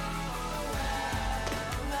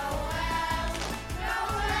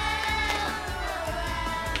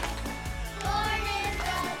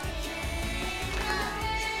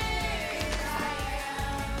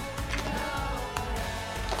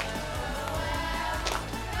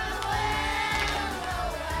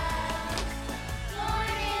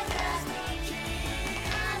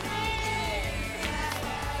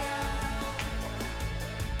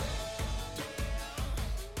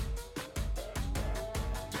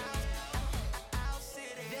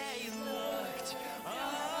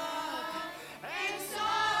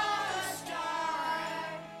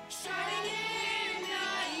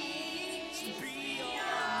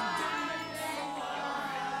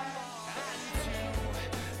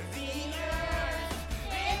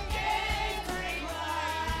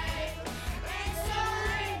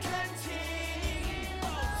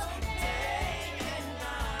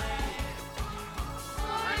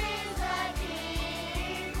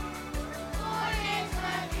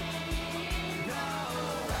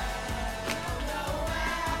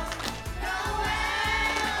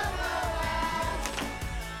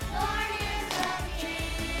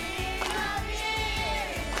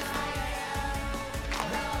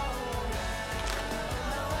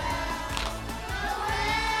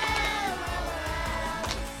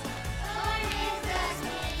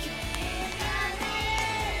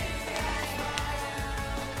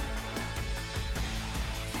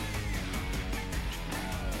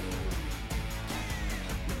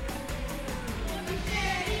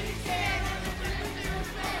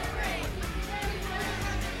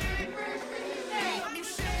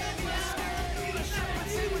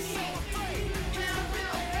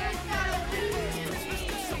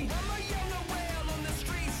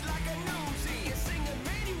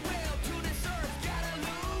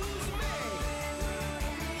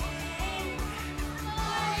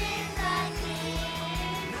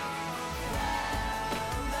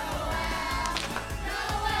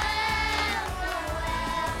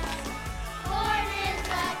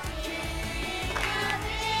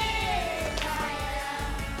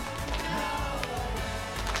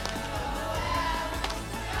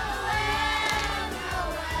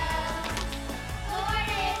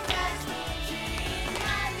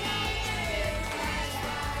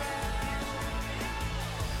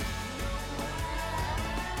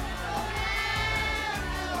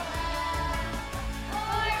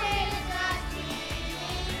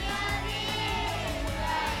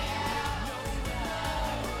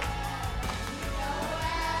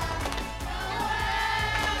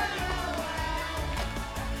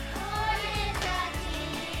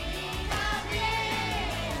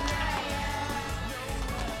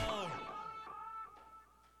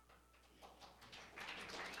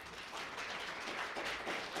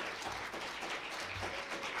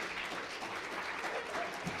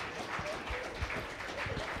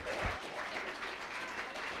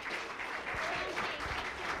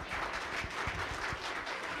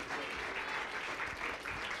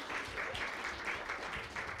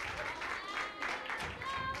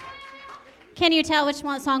Can you tell which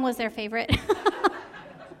song was their favorite?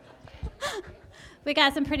 We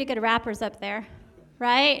got some pretty good rappers up there,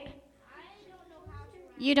 right?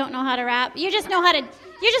 You don't know how to rap. You just know how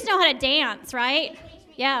to dance, right?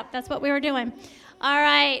 Yeah, that's what we were doing. All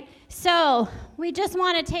right. So, we just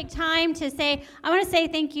want to take time to say, I want to say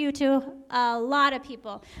thank you to a lot of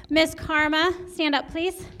people. Miss Karma, stand up,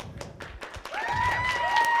 please.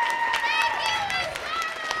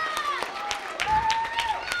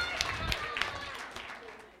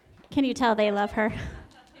 Can you tell they love her?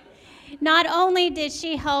 Not only did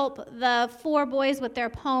she help the 4 boys with their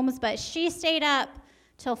poems, but she stayed up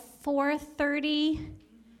till 4:30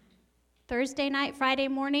 Thursday night, Friday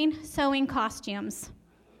morning, sewing costumes.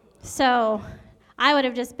 So I would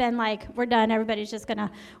have just been like, we're done. Everybody's just going to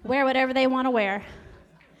wear whatever they want to wear.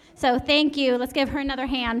 So thank you. Let's give her another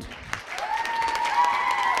hand.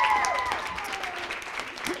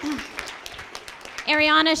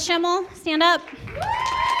 Ariana Schimmel, stand up.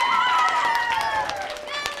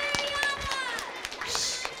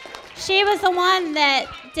 She was the one that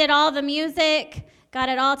did all the music, got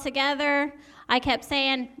it all together. I kept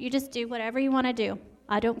saying, you just do whatever you want to do.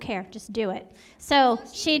 I don't care. Just do it. So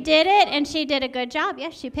she did it, and she did a good job.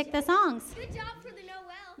 Yes, she picked the songs. Good job for the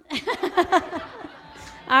Noel.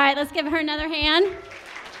 All right, let's give her another hand.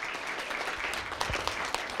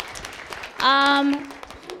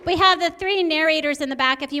 We have the 3 narrators in the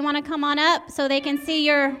back. If you want to come on up so they can see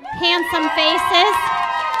your handsome faces.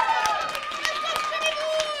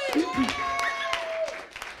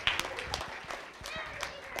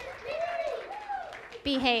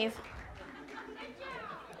 Behave.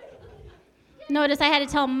 Notice I had to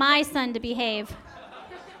tell my son to behave.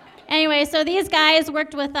 Anyway, so these guys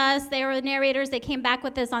worked with us. They were the narrators. They came back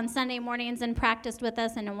with us on Sunday mornings and practiced with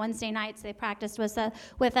us, and on Wednesday nights they practiced with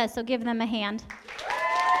us, so give them a hand.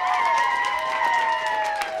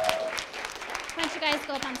 Why don't you guys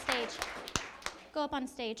go up on stage? Go up on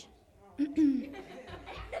stage.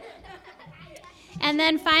 And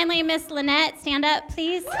then finally, Miss Lynette, stand up,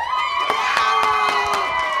 please.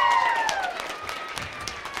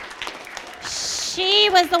 She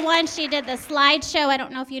was the one, she did the slideshow. I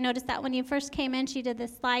don't know if you noticed that when you first came in, she did the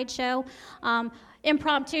slideshow.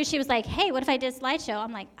 Impromptu, she was like, hey, what if I did a slideshow?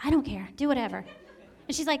 I'm like, I don't care, do whatever.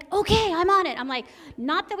 And she's like, okay, I'm on it. I'm like,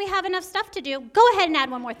 not that we have enough stuff to do. Go ahead and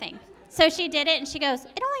add one more thing. So she did it, and she goes,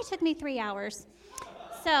 it only took me 3 hours.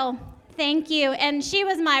 So thank you. And she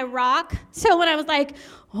was my rock. So when I was like,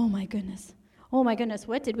 oh my goodness,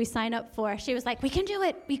 what did we sign up for? She was like, we can do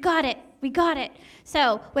it. We got it.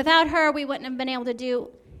 So without her, we wouldn't have been able to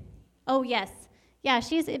do, oh yes. Yeah,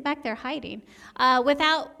 she's back there hiding.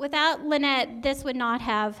 Without Lynette, this would not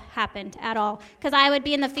have happened at all, because I would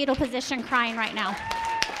be in the fetal position crying right now.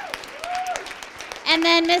 And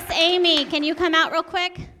then Miss Amy, can you come out real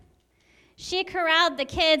quick? She corralled the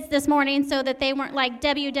kids this morning so that they weren't like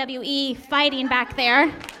WWE fighting back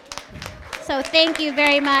there. So thank you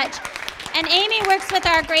very much. And Amy works with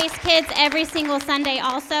our Grace kids every single Sunday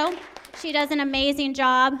also. She does an amazing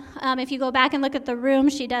job. If you go back and look at the room,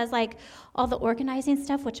 she does like all the organizing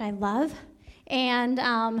stuff, which I love, and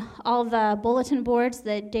all the bulletin boards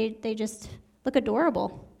that they just look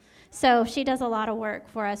adorable. So she does a lot of work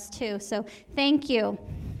for us too. So thank you.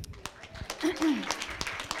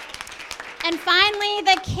 And finally,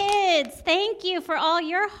 the kids. Thank you for all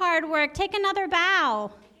your hard work. Take another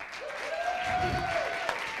bow.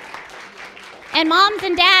 And moms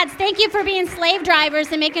and dads, thank you for being slave drivers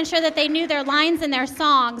and making sure that they knew their lines and their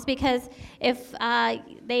songs, because if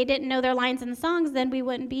they didn't know their lines and songs, then we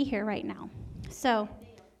wouldn't be here right now. So,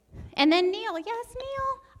 and then Neil. Yes,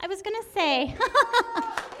 Neil. I was going to say.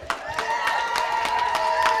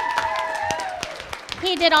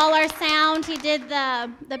 He did all our sound. He did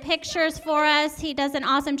the pictures for us. He does an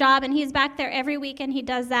awesome job, and he's back there every weekend. He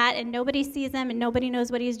does that, and nobody sees him, and nobody knows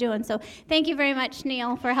what he's doing. So thank you very much,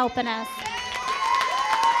 Neil, for helping us.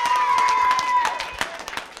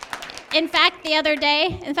 In fact, the other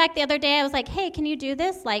day, I was like, hey, can you do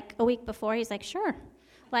this? Like a week before. He's like, sure.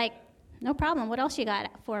 Like, no problem. What else you got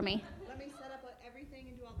for me? Let me set up everything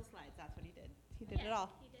and do all the slides. That's what he did. He did it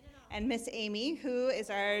all. And Miss Amy, who is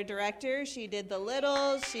our director, she did the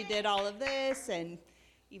littles, she did all of this, and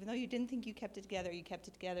even though you didn't think you kept it together, you kept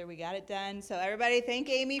it together. We got it done. So everybody thank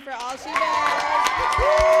Amy for all she does.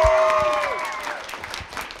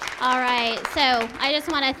 All right, so I just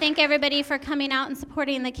want to thank everybody for coming out and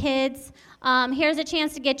supporting the kids. Here's a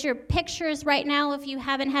chance to get your pictures right now if you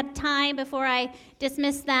haven't had time before I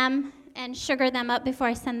dismiss them and sugar them up before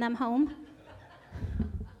I send them home.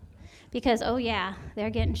 Because, oh yeah, they're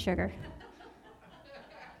getting sugar.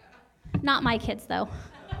 Not my kids, though.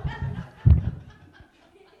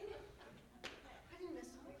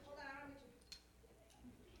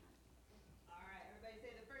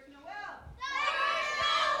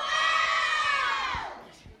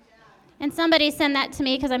 And somebody send that to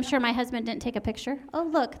me because I'm sure my husband didn't take a picture. Oh,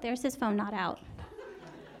 look, there's his phone not out.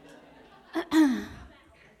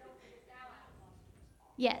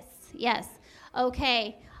 Yes.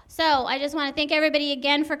 Okay. So I just want to thank everybody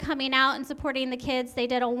again for coming out and supporting the kids. They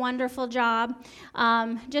did a wonderful job.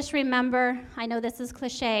 Just remember, I know this is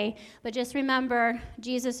cliche, but just remember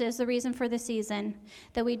Jesus is the reason for the season,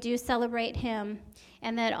 that we do celebrate him,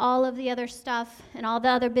 and that all of the other stuff and all the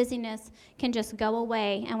other busyness can just go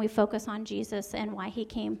away, and we focus on Jesus and why he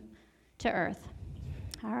came to earth.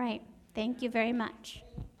 All right. Thank you very much.